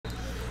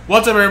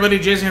What's up, everybody?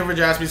 Jason here for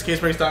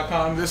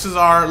jaspyscasebreaks.com. This is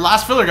our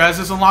last filler, guys.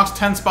 This unlocks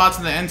 10 spots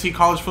in the NT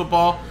College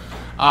Football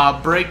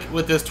break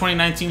with this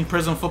 2019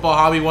 Prizm Football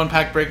Hobby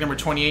one-pack break number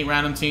 28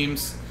 random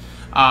teams.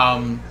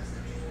 And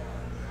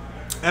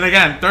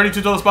again,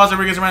 32 total spots.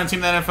 Everybody gets a random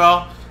team in the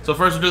NFL. So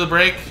first we'll do the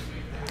break,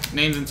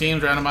 names and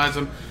teams, randomize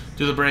them,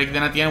 do the break.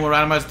 Then at the end we'll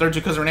randomize the third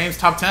two because their names.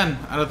 Top 10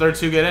 out of third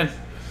two get in.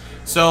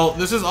 So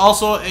this is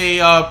also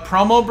a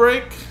promo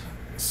break.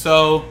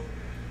 So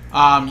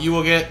you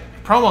will get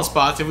promo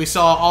spots. If we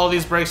sell all of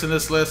these breaks in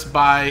this list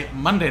by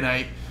Monday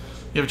night,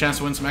 you have a chance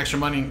to win some extra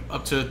money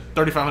up to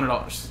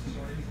 $3,500.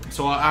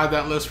 So I'll add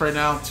that list right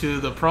now to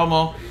the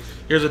promo.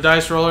 Here's a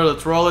dice roller.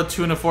 Let's roll it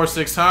 2 and a 4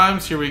 6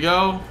 times. Here we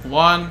go.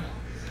 1,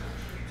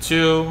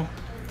 2,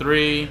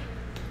 3,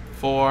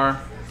 4,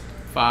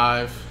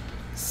 5,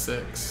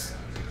 6.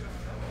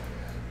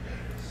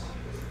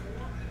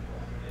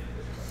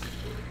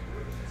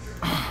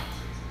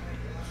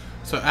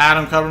 So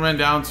Adam Coverman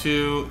down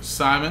to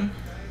Simon.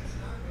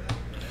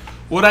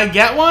 Would I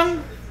get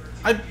one?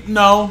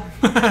 No.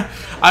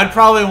 I'd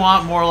probably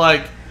want more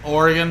like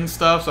Oregon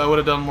stuff, so I would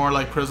have done more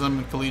like Prizm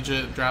and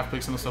collegiate draft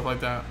picks and stuff like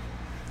that.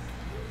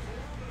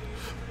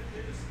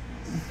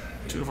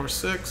 2 to 4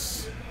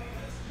 6.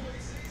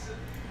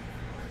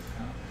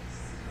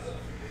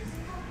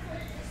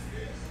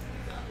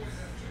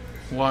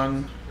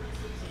 One,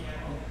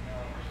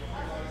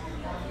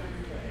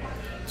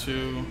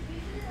 2,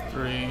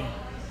 3,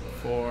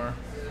 4,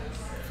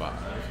 5.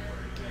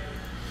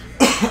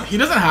 He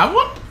doesn't have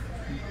one?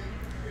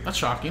 That's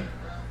shocking.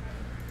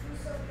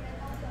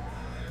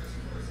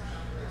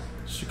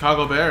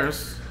 Chicago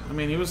Bears. I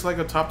mean, he was like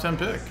a top 10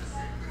 pick.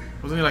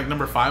 Wasn't he like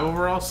number 5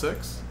 overall?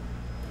 6?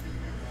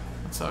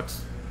 That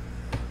sucks.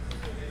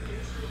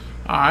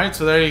 Alright,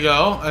 so there you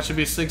go. That should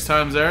be 6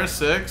 times there.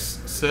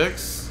 6,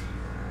 6.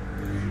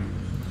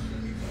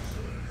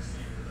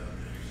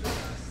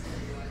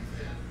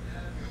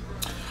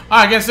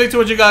 Alright, again, stick to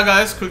what you got,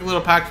 guys. Quick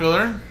little pack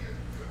filler.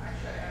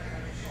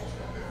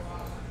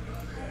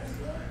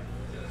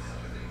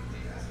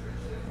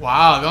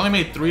 Wow, they only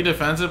made 3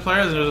 defensive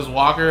players, and it was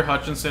Walker,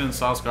 Hutchinson, and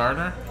Sauce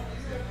Gardner.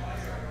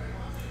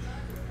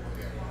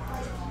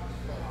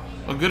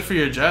 Well, good for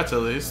your Jets,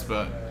 at least,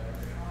 but...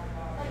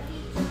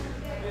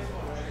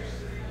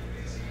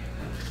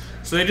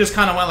 So they just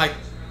kind of went like...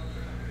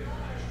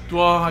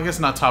 Well, I guess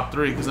not top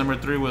 3, because number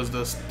 3 was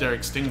this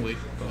Derek Stingley.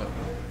 But...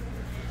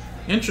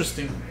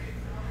 Interesting.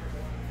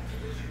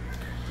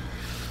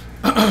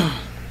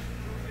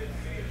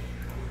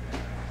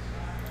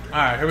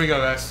 Alright, here we go,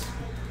 guys.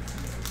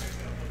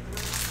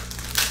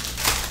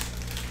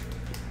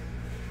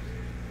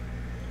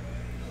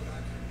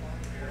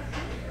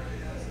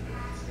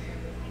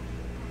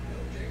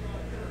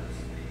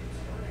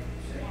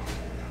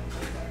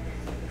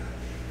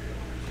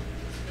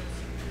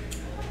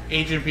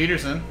 Adrian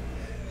Peterson,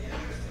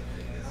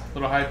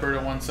 little hyper to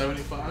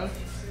 175.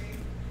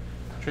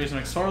 Trace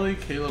McSorley,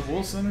 Caleb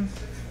Wilson.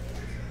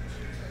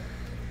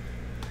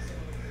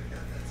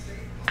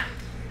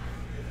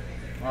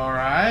 All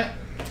right.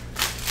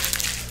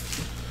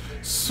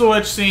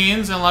 Switch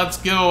scenes and let's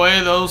give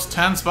away those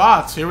 10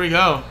 spots. Here we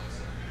go.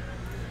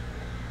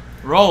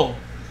 Roll.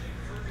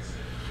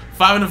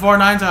 5 and 4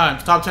 9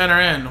 times. Top 10 are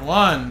in.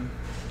 1,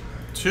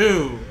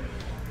 2,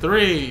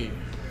 3,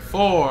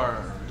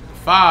 4,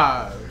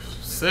 5,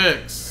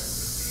 6,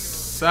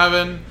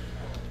 7,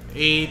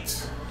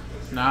 8,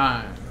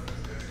 9.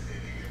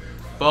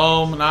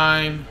 Boom,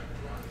 9.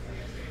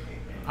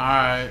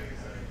 Alright.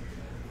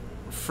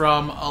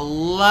 From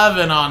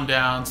 11 on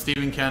down,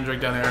 Stephen Kendrick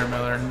down to Aaron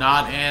Miller.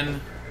 Not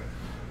in.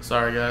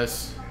 Sorry,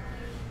 guys.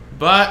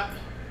 But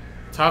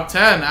top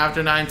 10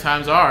 after 9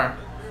 times are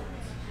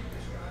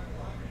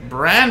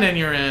Brandon,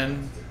 you're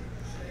in.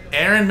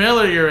 Aaron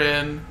Miller, you're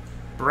in.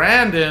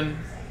 Brandon,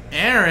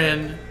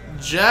 Aaron,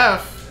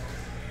 Jeff,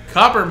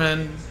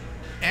 Kupperman,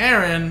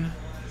 Aaron,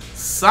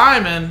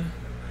 Simon,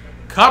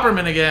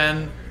 Kupperman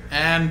again,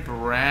 and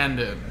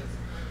Brandon.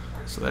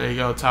 So there you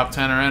go. Top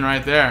 10 are in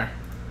right there.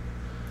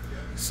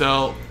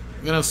 So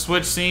I'm going to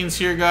switch scenes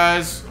here,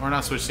 guys. Or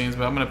not switch scenes,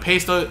 but I'm going to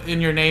paste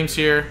in your names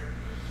here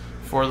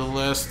for the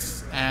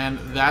lists. And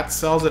that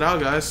sells it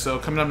out, guys. So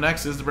coming up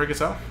next is the break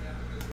itself.